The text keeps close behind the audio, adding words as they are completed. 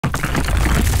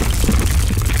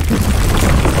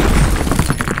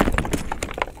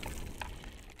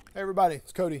Hey everybody,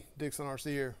 it's Cody Dixon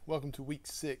RC here. Welcome to week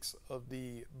 6 of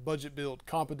the budget build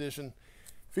competition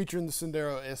featuring the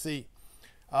Sendero SE.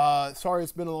 Sorry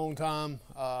it's been a long time.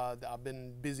 I've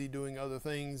been busy doing other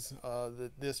things.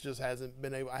 This just hasn't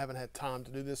been able, I haven't had time to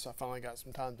do this. I finally got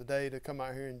some time today to come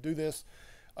out here and do this.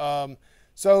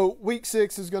 So week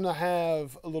 6 is going to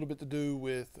have a little bit to do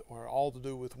with, or all to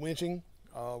do with winching.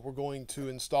 We're going to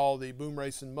install the Boom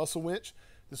Racing Muscle Winch.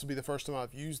 This will be the first time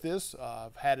I've used this.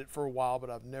 I've had it for a while, but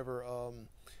I've never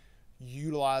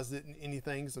utilized it in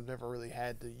anything, because I've never really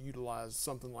had to utilize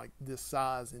something like this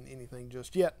size in anything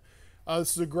just yet.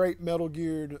 This is a great metal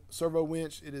geared servo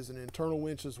winch. It is an internal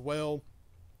winch as well.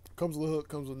 Comes with a hook,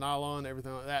 comes with nylon,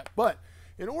 everything like that. But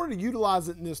in order to utilize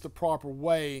it in this the proper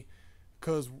way,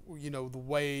 because you know the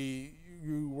way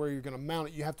where you're going to mount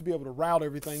it, you have to be able to route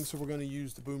everything. So we're going to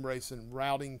use the Boom Racing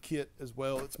routing kit as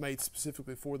well. It's made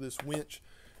specifically for this winch.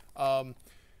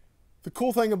 The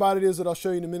cool thing about it is that I'll show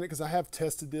you in a minute, because I have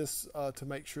tested this to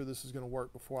make sure this is going to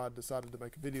work before I decided to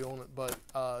make a video on it. But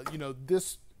you know,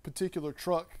 this particular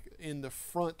truck, in the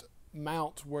front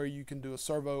mount where you can do a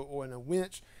servo or in a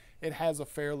winch, it has a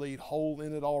fair lead hole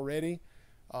in it already,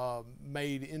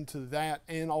 made into that,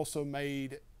 and also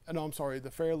made, no, I'm sorry, the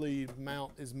fair lead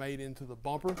mount is made into the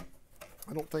bumper.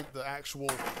 I don't think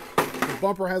the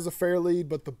bumper has a fair lead,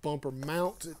 but the bumper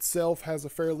mount itself has a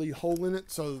fair lead hole in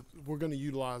it. So we're going to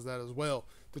utilize that as well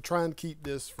to try and keep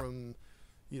this from,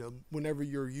 you know, whenever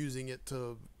you're using it,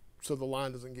 so the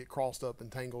line doesn't get crossed up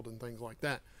and tangled and things like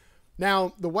that.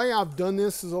 Now, the way I've done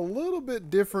this is a little bit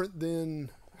different than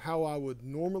how I would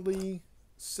normally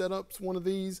set up one of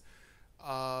these.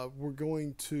 We're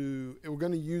going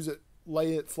to use it,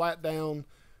 lay it flat down,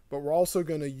 but we're also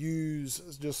going to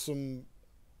use just some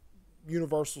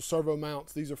universal servo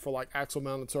mounts. These are for like axle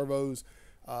mounted servos,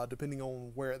 depending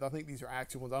on where, I think these are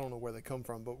axial ones. I don't know where they come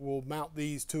from, but we'll mount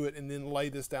these to it and then lay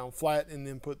this down flat and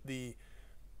then put the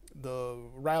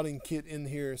routing kit in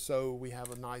here, so we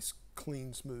have a nice,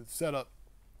 clean, smooth setup.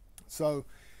 So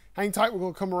hang tight, we're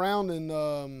going to come around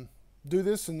and do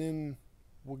this, and then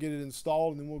we'll get it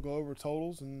installed, and then we'll go over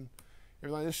totals and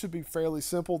everything. This should be fairly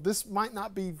simple. This might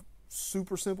not be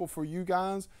super simple for you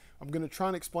guys. I'm going to try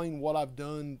and explain what I've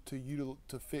done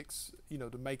to fix, you know,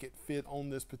 to make it fit on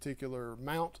this particular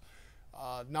mount.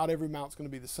 Not every mount's going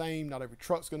to be the same, not every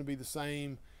truck's going to be the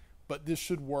same, but this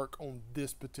should work on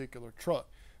this particular truck.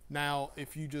 Now,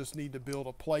 if you just need to build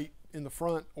a plate in the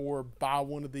front or buy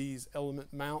one of these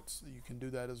element mounts, you can do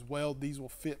that as well. These will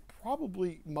fit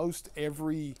probably most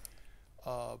every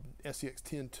SCX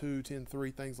 10.2,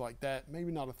 10.3, things like that.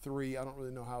 Maybe not a 3. I don't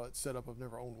really know how it's set up. I've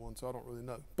never owned one, so I don't really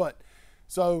know. But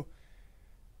so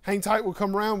hang tight. We'll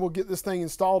come around. We'll get this thing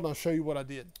installed, and I'll show you what I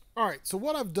did. All right. So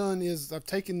what I've done is I've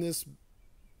taken this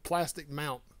plastic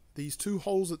mount. These two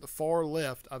holes at the far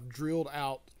left, I've drilled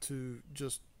out to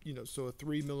just, you know, so a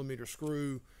 3mm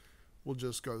screw will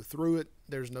just go through it.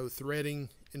 There's no threading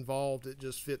involved. It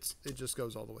just fits. It just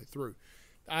goes all the way through.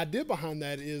 The idea behind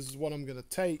that is what I'm going to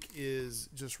take is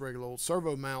just regular old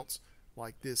servo mounts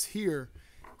like this here,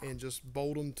 and just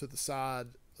bolt them to the side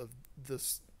of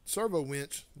this servo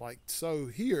winch like so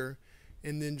here,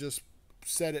 and then just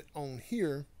set it on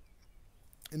here,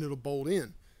 and it'll bolt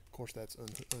in. Of course, that's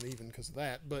uneven because of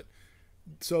that, but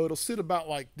so it'll sit about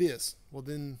like this.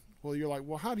 Well, you're like,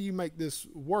 well, how do you make this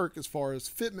work as far as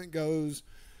fitment goes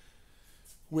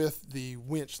with the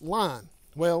winch line?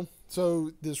 Well,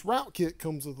 so this route kit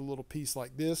comes with a little piece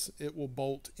like this. It will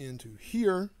bolt into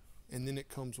here, and then it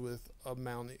comes with a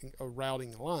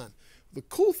routing line. The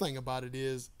cool thing about it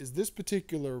is this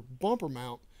particular bumper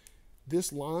mount,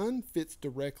 this line fits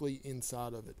directly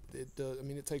inside of it. It does. I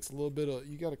mean, it takes a little bit of,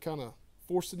 you got to kind of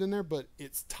force it in there, but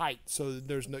it's tight, so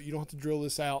there's no, you don't have to drill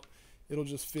this out. It'll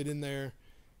just fit in there,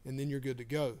 and then you're good to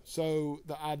go. So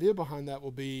the idea behind that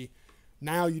will be,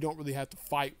 now you don't really have to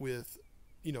fight with,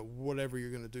 you know, whatever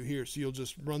you're going to do here. So you'll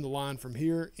just run the line from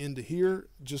here into here,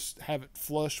 just have it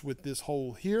flush with this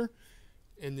hole here,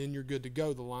 and then you're good to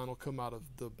go. The line will come out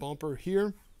of the bumper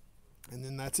here, and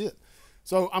then that's it.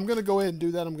 So I'm going to go ahead and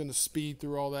do that. I'm going to speed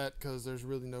through all that, because there's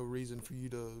really no reason for you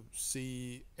to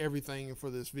see everything and for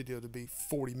this video to be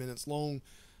 40 minutes long.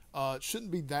 It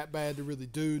shouldn't be that bad to really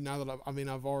do, now that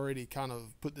I've already kind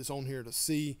of put this on here to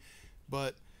see.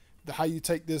 But how you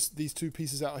take these two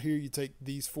pieces out here, you take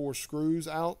these 4 screws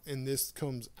out, and this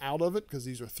comes out of it because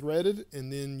these are threaded,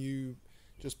 and then you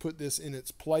just put this in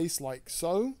its place like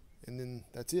so, and then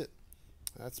that's it.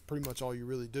 That's pretty much all you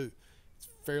really do. It's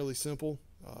fairly simple.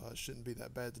 It shouldn't be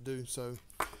that bad to do. So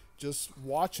just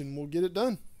watch and we'll get it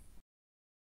done.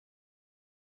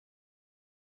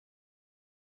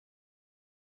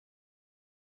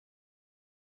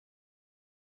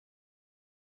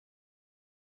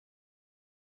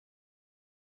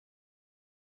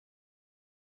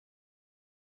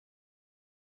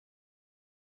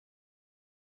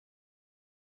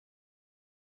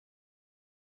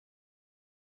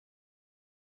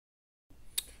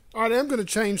 All right, I'm going to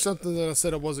change something that I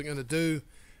said I wasn't going to do.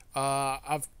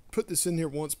 I've put this in here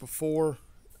once before,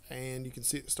 and you can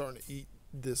see it starting to eat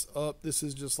this up. This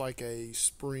is just like a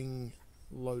spring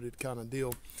loaded kind of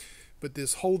deal. But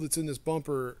this hole that's in this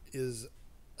bumper is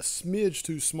a smidge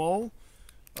too small.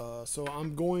 So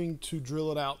I'm going to drill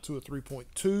it out to a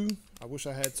 3.2. I wish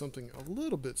I had something a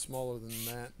little bit smaller than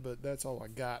that, but that's all I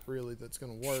got really that's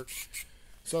going to work.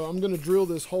 So I'm going to drill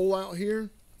this hole out here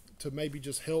to maybe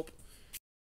just help.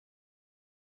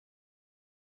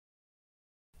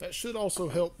 That should also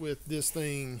help with this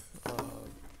thing,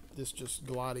 this just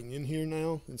gliding in here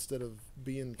now instead of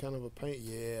being kind of a pain.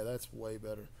 Yeah, that's way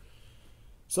better.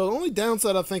 So the only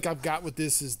downside I think I've got with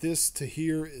this is this to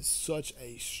here is such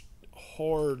a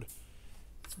hard,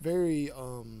 it's very,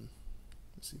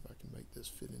 let's see if I can make this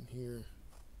fit in here,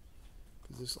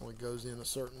 because this only goes in a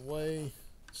certain way,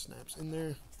 snaps in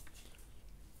there.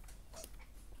 I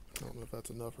don't know if that's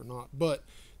enough or not, but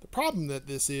the problem that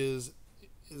this is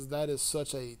that is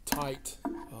such a tight,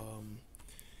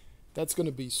 that's going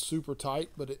to be super tight,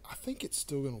 but I think it's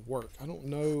still going to work. I don't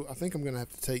know. I think I'm going to have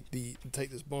to take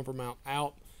this bumper mount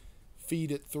out,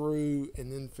 feed it through,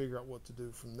 and then figure out what to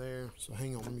do from there. So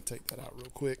hang on, let me take that out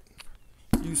real quick.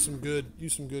 Use some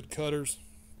good cutters.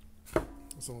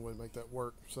 That's the only way to make that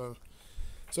work. So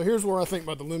here's where I think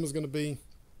my dilemma is going to be.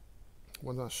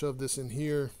 Once I shove this in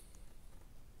here,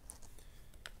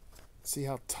 see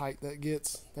how tight that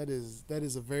gets. That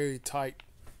is a very tight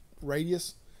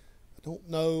radius. I don't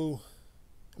know.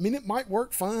 I mean, it might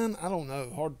work fine. I don't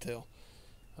know. Hard to tell.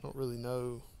 I don't really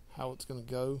know how it's going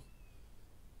to go.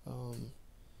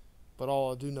 But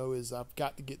all I do know is I've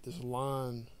got to get this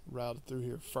line routed through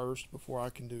here first before I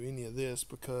can do any of this,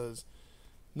 because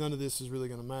none of this is really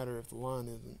going to matter if the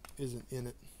line isn't in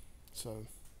it. So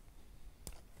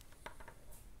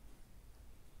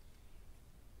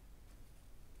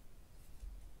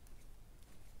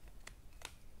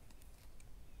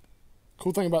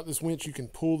cool thing about this winch, you can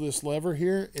pull this lever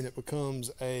here and it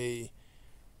becomes a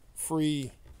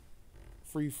free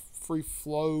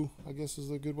flow, I guess is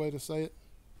a good way to say it.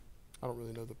 I don't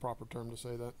really know the proper term to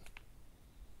say that.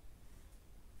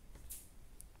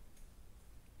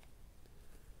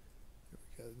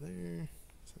 There we go there.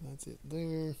 So that's it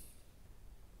there.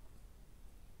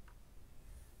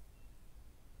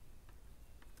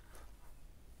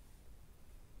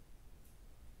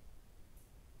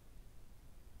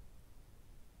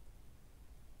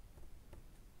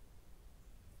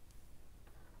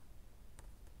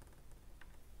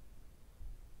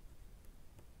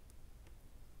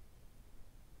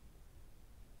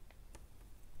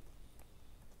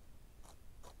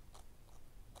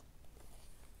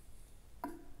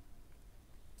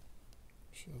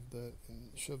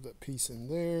 Shove that piece in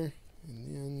there,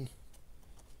 and then,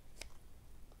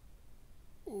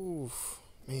 oof,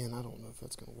 man, I don't know if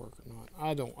that's going to work or not.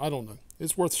 I don't know.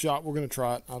 It's worth a shot. We're going to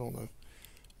try it. I don't know.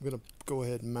 I'm going to go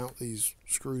ahead and mount these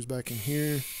screws back in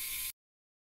here.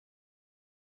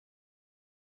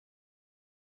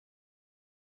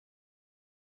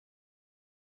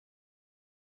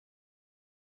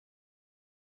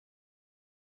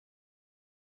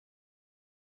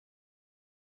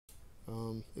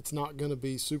 It's not going to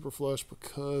be super flush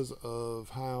because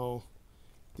of how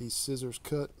these scissors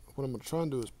cut. What I'm going to try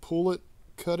and do is pull it,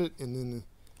 cut it, and then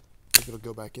I think it'll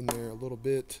go back in there a little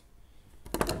bit.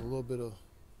 A little bit of,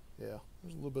 yeah,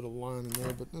 there's a little bit of line in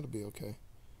there, but that'll be okay.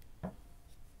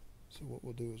 So what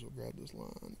we'll do is we'll grab this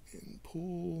line and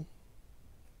pull.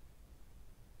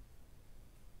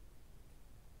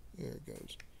 There it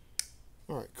goes.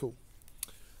 All right, cool.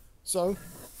 So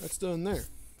that's done there.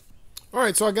 All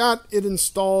right, so I got it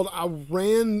installed. I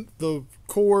ran the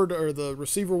cord or the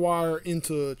receiver wire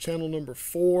into channel number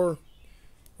 4,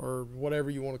 or whatever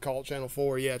you want to call it, channel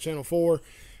 4. Yeah, channel 4.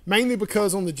 Mainly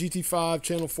because on the GT5,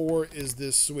 channel 4 is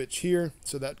this switch here.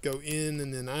 So that go in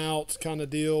and then out kind of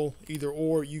deal. Either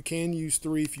or. You can use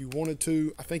 3 if you wanted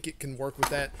to. I think it can work with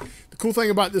that. The cool thing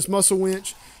about this muscle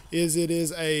winch is it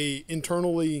is a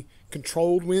internally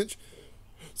controlled winch.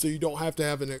 So you don't have to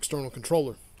have an external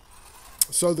controller.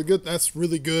 So that's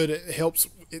really good. It helps,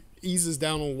 it eases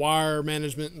down on wire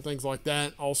management and things like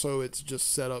that. Also, it's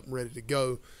just set up and ready to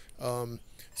go.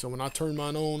 So when I turn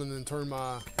mine on and then turn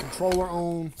my controller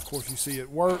on, of course you see it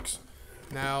works.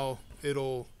 Now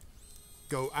it'll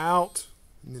go out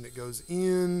and then it goes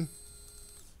in,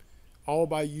 all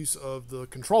by use of the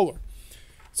controller.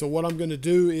 So what I'm going to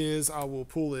do is I will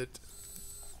pull it,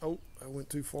 oh, I went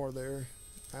too far there,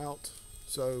 out.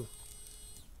 So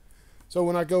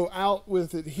when I go out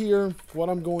with it here, what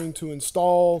I'm going to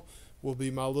install will be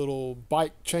my little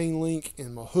bike chain link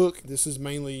and my hook. This is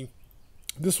mainly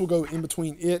This will go in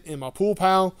between it and my pool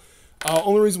pal.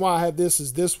 Only reason why I have this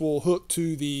is this will hook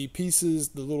to the pieces,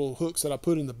 the little hooks that I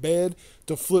put in the bed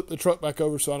to flip the truck back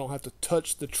over so I don't have to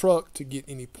touch the truck to get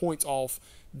any points off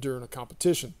during a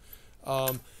competition.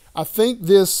 I think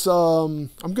this, I'm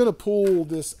going to pull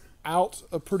this out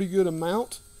a pretty good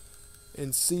amount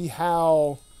and see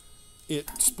how it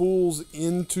spools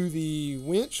into the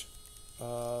winch.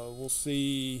 We'll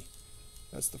see.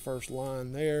 That's the first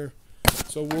line there.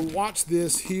 So we'll watch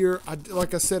this here.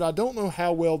 Like I said, I don't know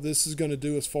how well this is going to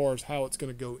do as far as how it's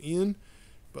going to go in,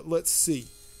 but let's see.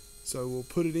 So we'll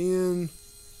put it in.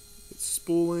 It's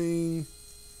spooling.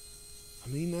 I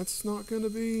mean, that's not going to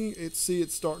be. See,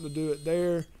 it's starting to do it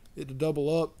there. It to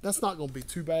double up. That's not going to be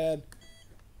too bad.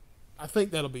 I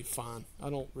think that'll be fine. I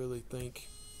don't really think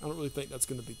that's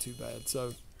going to be too bad.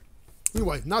 So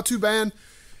anyway, not too bad.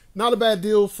 Not a bad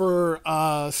deal for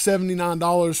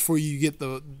 $79 for you get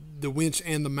the winch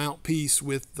and the mount piece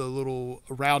with the little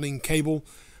routing cable.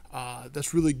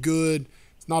 That's really good.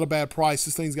 It's not a bad price.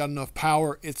 This thing's got enough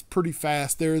power. It's pretty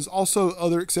fast. There's also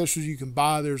other accessories you can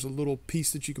buy. There's a little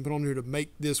piece that you can put on here to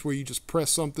make this where you just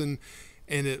press something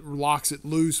and it locks it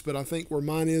loose. But I think where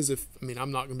mine is,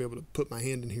 I'm not going to be able to put my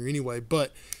hand in here anyway,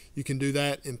 but you can do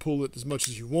that and pull it as much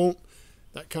as you want.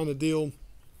 That kind of deal.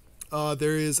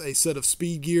 There is a set of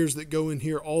speed gears that go in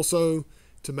here also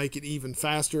to make it even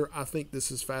faster. I think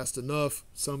this is fast enough.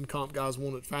 Some comp guys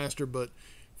want it faster, but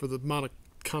for the amount of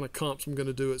kind of comps I'm going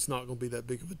to do, it's not going to be that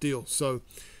big of a deal. So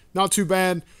not too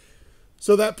bad.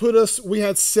 So that put us, we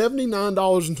had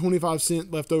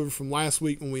 $79.25 left over from last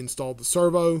week when we installed the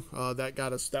servo. That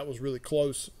got us, that was really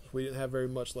close. We didn't have very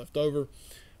much left over.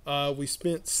 We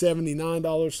spent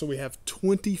 $79, so we have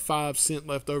 25 cents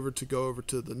left over to go over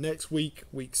to the next week,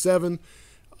 week 7.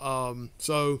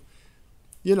 So,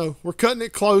 you know, we're cutting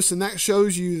it close, and that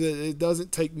shows you that it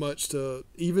doesn't take much to,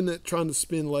 even at trying to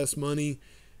spend less money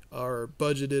or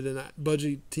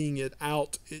budgeting it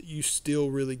out, you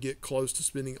still really get close to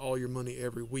spending all your money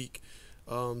every week.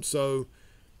 So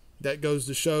that goes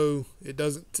to show it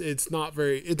doesn't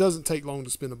take long to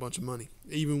spend a bunch of money,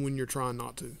 even when you're trying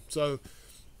not to. So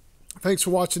thanks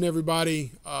for watching,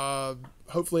 everybody.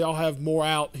 Hopefully I'll have more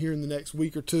out here in the next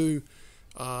week or two.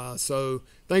 So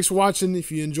thanks for watching. If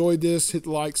you enjoyed this, hit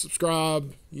the like,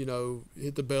 subscribe,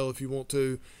 hit the bell if you want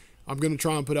to. I'm going to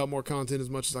try and put out more content as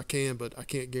much as I can, but I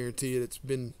can't guarantee it. It's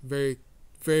been very,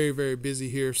 very, very busy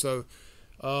here. So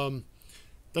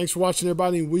thanks for watching,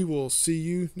 everybody, and we will see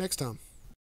you next time.